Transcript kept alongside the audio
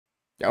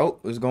Yo,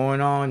 what's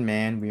going on,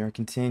 man? We are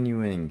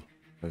continuing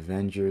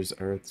Avengers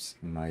Earth's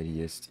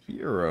Mightiest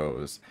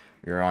Heroes.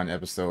 We are on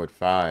episode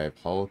 5,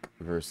 Hulk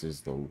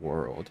versus the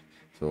World.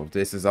 So if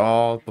this is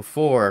all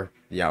before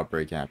the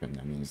outbreak happened,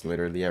 that means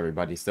literally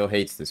everybody still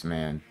hates this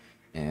man.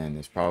 And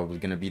it's probably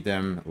going to be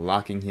them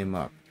locking him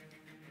up.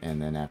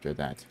 And then after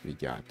that, we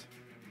got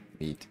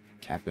meet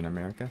Captain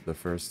America, the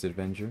first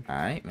Avenger.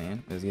 Alright,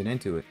 man, let's get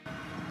into it.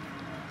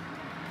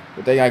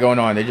 What they got going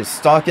on? They just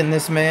stalking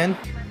this man?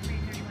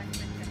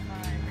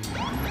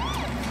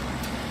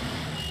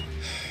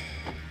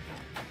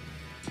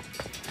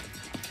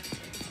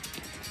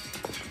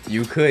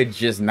 You could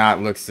just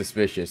not look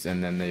suspicious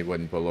and then they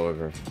wouldn't pull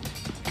over.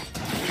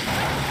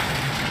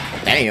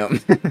 Damn!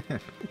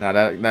 Now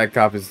that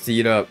cop is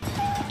teed up.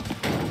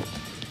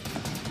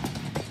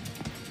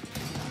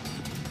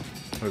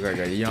 Look like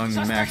a young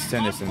Max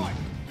Tennyson.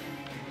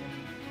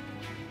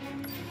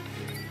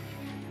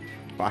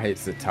 Why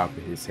is the top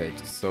of his head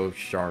just so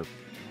sharp?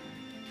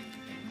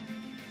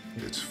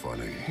 It's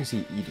funny. What is he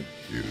eating?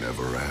 You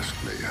never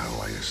asked me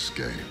how I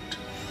escaped.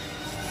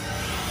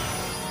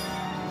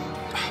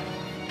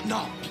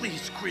 No,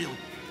 please, Creel.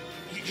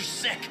 You're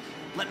sick.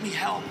 Let me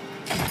help.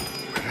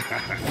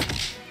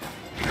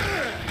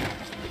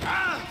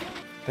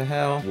 The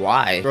hell?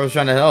 Why? Bro's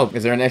trying to help.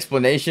 Is there an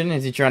explanation?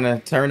 Is he trying to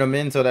turn him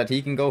in so that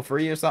he can go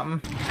free or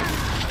something?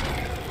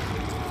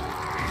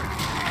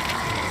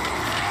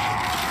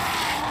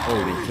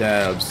 Holy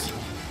cabs.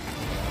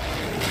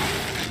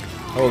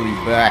 Holy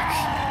back.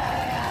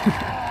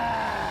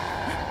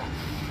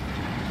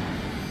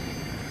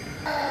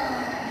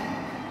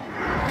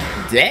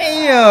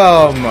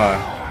 Damn!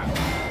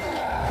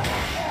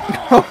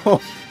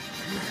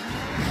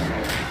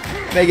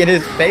 Making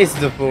his face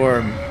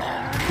deform.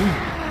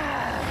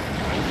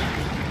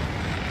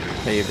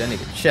 Caved that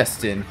nigga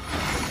chest in.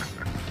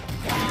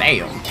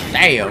 Damn,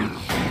 damn.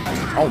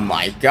 Oh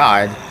my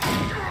god.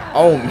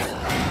 Oh.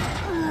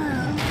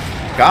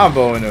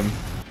 Comboing him.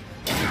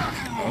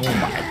 Oh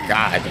my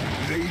god.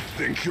 They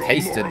think you're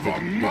Tasted more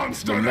of a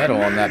monster the metal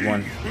than on that me.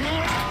 one.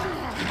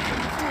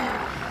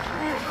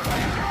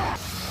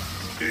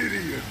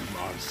 Idiot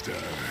monster.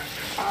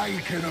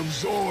 I can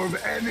absorb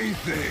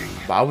anything.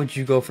 Why would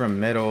you go from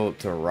metal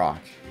to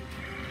rock?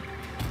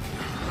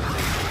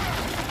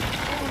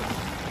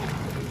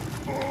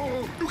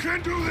 Oh, you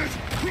can't do this.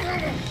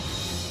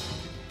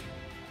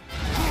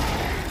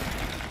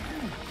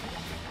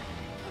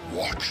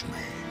 Watch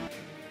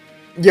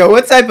me. Yo,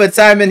 what type of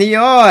timing he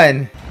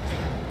on?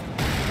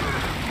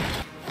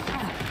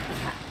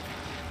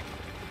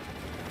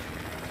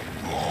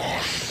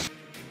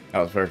 That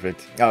was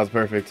perfect. That was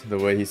perfect. The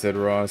way he said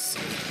Ross.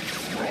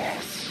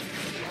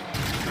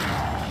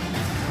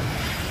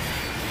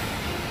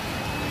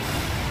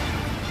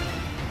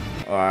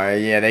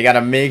 Alright, yeah, they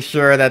gotta make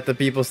sure that the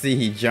people see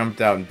he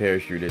jumped out and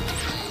parachuted.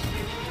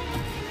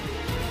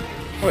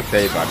 What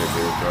they about to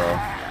do, bro?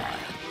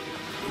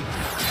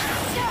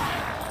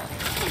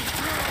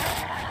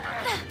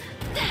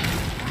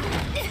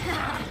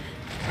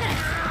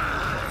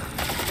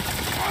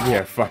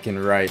 Yeah, fucking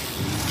right.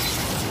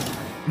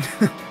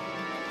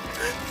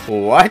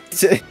 What?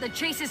 The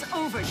chase is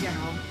over,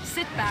 General.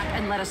 Sit back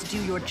and let us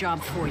do your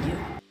job for you.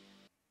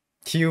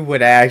 Q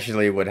would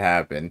actually would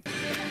happen.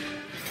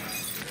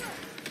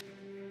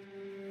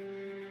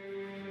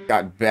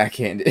 Got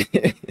backhanded.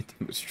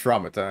 Was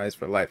traumatized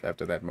for life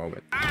after that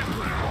moment.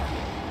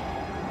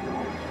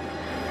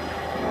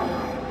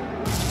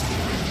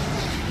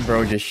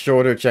 Bro just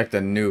shoulder checked a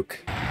nuke.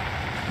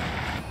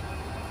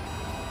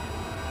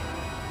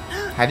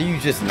 How do you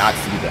just not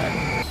see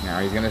that? Now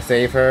he's gonna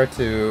save her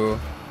too.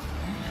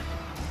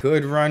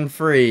 Could run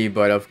free,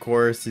 but of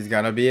course he's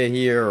gonna be a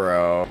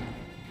hero.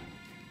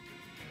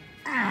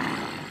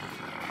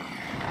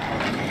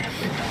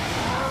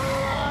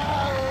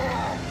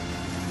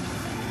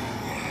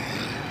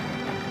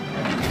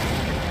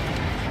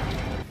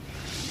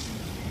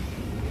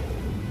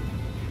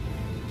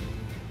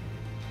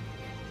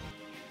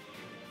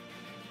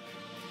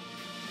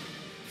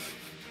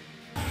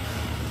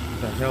 What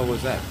the hell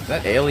was that? Is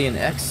that Alien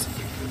X?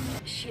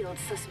 Shield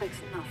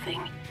suspects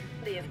nothing.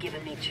 They have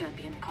given me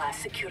champion-class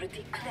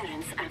security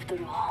clearance after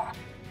all.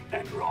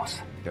 And Ross,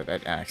 Yo,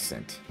 that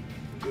accent.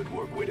 good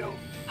work, Widow.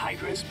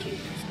 Hydra is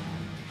pleased.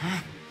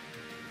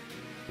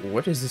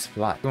 What is this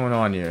plot going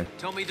on here?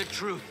 Tell me the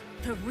truth.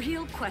 The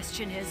real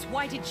question is,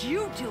 why did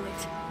you do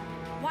it?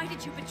 Why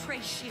did you betray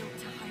S.H.I.E.L.D.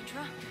 to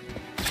Hydra?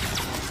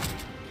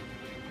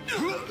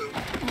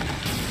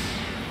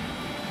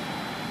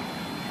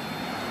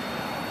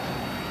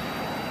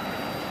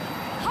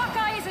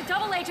 Hawkeye is a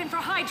double agent for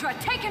Hydra.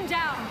 Take him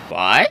down.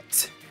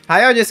 What? How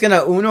y'all just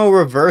gonna Uno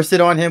reverse it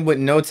on him with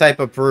no type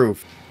of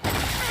proof?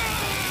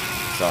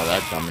 Saw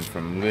that coming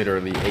from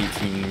literally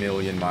 18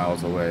 million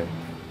miles away.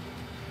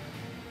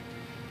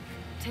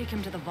 Take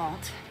him to the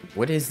vault.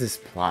 What is this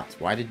plot?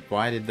 Why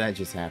did that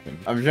just happen?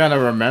 I'm trying to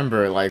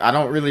remember. Like, I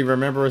don't really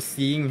remember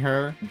seeing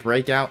her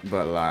break out,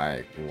 but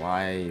like,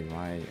 why?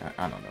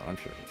 I don't know. I'm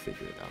sure we'll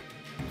figure it out.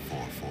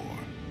 4-4.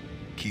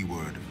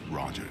 Keyword,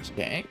 Rogers.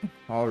 Gang?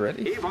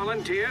 Already? He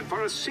volunteered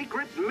for a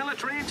secret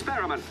military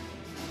experiment.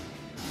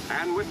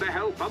 And with the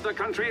help of the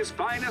country's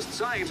finest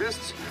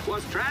scientists,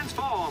 was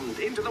transformed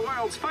into the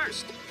world's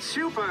first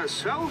super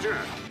soldier.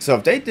 So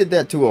if they did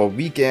that to a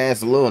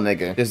weak-ass little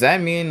nigga, does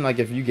that mean, like,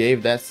 if you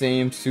gave that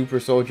same super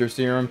soldier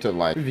serum to,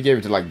 like, if you gave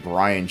it to, like,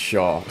 Brian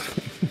Shaw,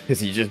 does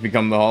he just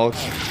become the Hulk?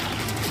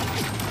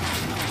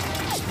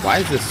 Why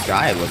does the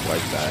sky look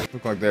like that?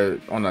 Look like they're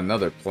on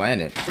another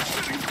planet.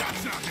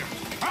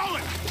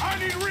 I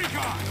need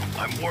recon!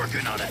 I'm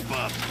working on it,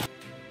 Bob.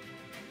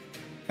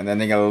 And then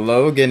they got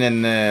Logan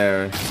in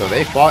there. So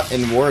they fought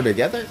in war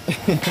together?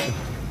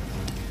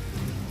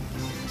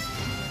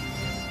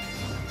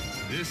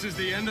 This is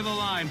the end of the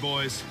line,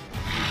 boys.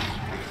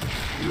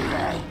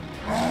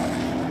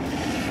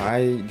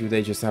 Why do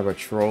they just have a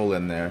troll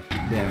in there?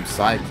 Damn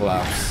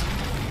Cyclops.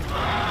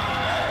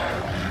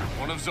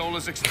 One of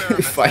Zola's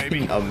experiments,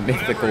 Fighting maybe. a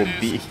mythical Whatever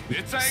it is, beast.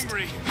 It's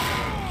angry.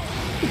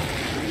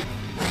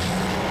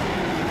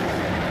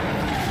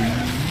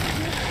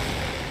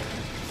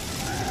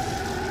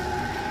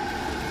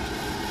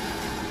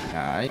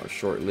 Alright,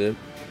 short-lived.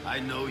 I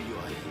know you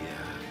are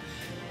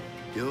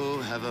here. You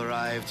have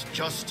arrived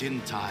just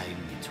in time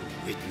to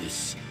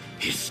witness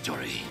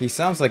history. He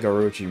sounds like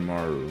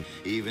Orochimaru.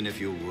 Even if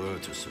you were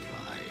to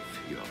survive,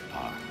 your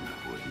partner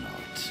would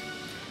not.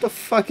 The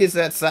fuck is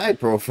that side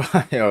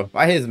profile?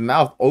 Why his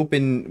mouth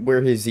open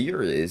where his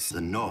ear is?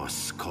 The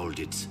Norse called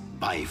it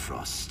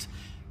Bifrost,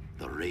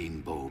 the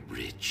Rainbow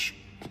Bridge.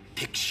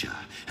 Picture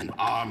an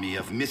army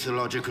of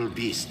mythological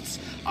beasts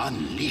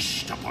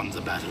unleashed upon the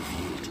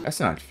battlefield. That's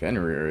not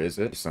Fenrir, is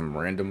it? Some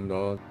random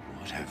dog.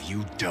 What have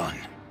you done?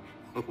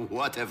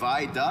 What have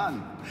I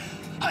done?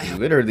 I You have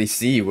literally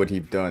see what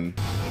he's done.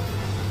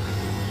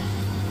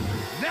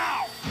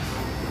 Now!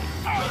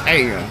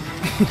 Damn.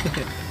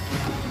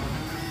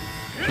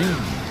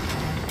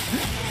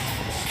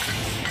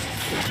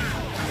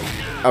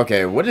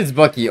 Okay, what is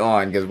Bucky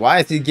on? Because why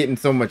is he getting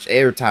so much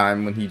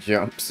airtime when he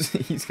jumps?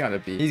 He's gotta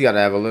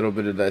have a little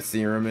bit of that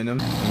serum in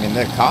him. I mean,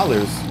 their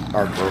collars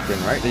are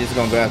broken, right? They're just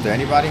gonna go after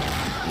anybody?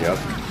 Yep.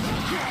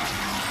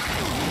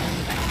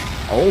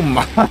 Oh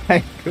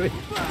my good.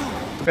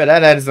 But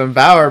that had some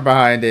power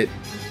behind it.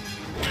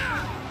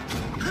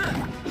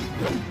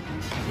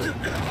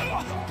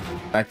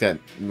 The fact that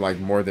like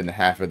more than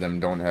half of them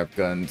don't have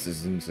guns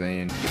is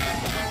insane.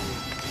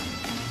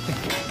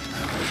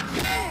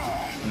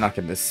 I'm not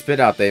gonna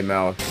spit out their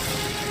mouth.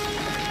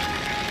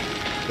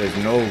 There's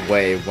no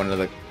way one of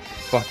the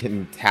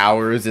fucking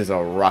towers is a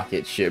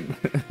rocket ship.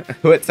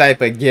 What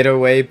type of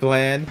getaway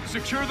plan?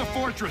 Secure the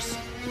fortress.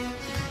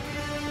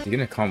 He's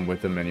gonna come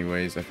with him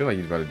anyways. I feel like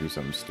he's about to do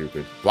something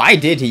stupid. Why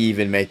did he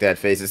even make that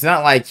face? It's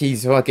not like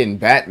he's fucking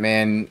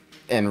Batman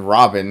and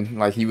Robin.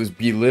 Like he was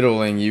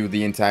belittling you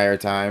the entire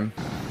time.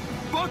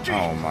 Bucky,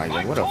 Oh my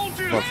god, what a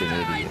fucking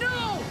idiot.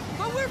 know,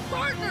 but we're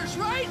partners,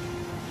 right?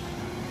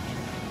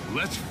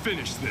 let's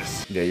finish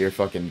this. Yeah, you're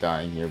fucking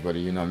dying here, buddy.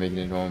 You're not making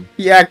it home.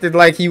 He acted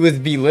like he was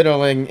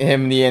belittling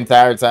him the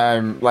entire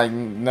time. Like,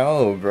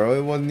 no, bro.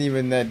 It wasn't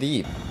even that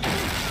deep.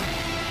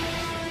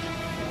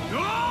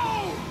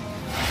 No!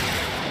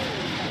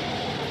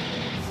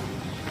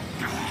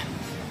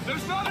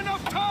 There's not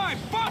enough time!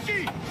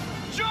 Bucky!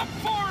 Jump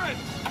for it!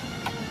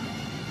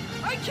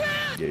 I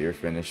can't! Yeah, you're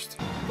finished.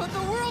 But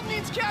the world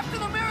needs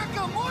Captain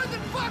America more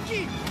than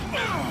Bucky!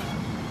 No!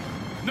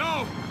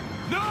 No!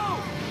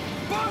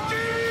 Bucky!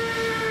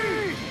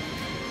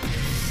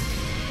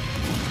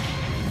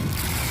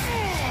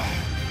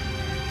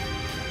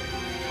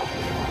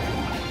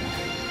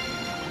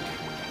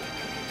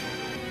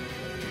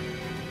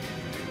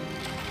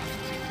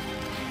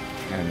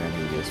 And then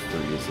he just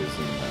freezes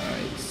in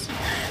the ice.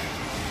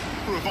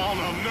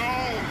 Ravana,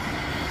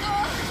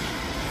 no!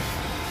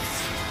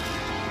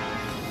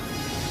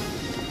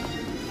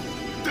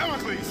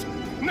 Damocles,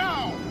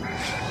 now!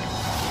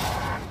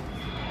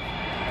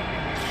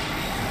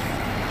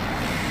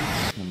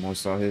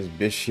 Almost saw his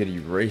bitch shit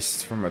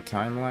erased from a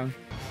timeline.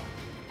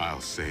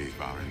 I'll save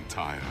our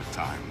entire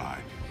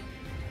timeline.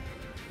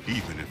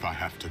 Even if I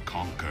have to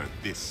conquer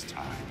this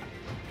time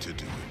to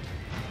do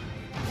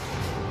it.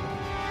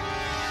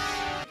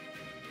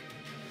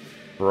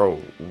 Bro,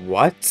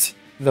 what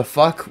the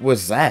fuck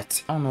was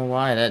that? I don't know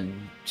why that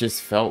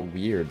just felt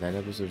weird. That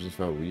episode just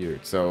felt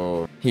weird.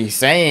 So he's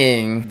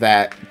saying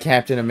that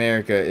Captain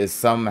America is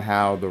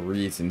somehow the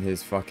reason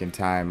his fucking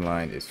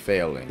timeline is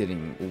failing,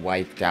 getting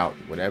wiped out,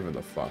 whatever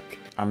the fuck.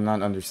 I'm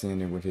not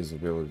understanding what his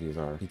abilities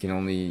are. He can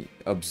only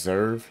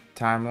observe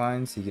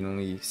timelines. He can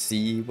only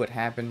see what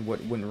happened,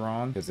 what went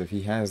wrong. Because if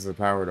he has the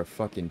power to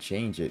fucking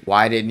change it,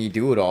 why didn't he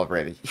do it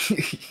already?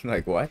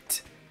 Like,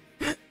 what?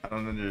 I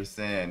don't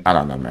understand. I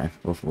don't know, man.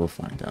 We'll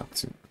find out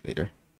soon later.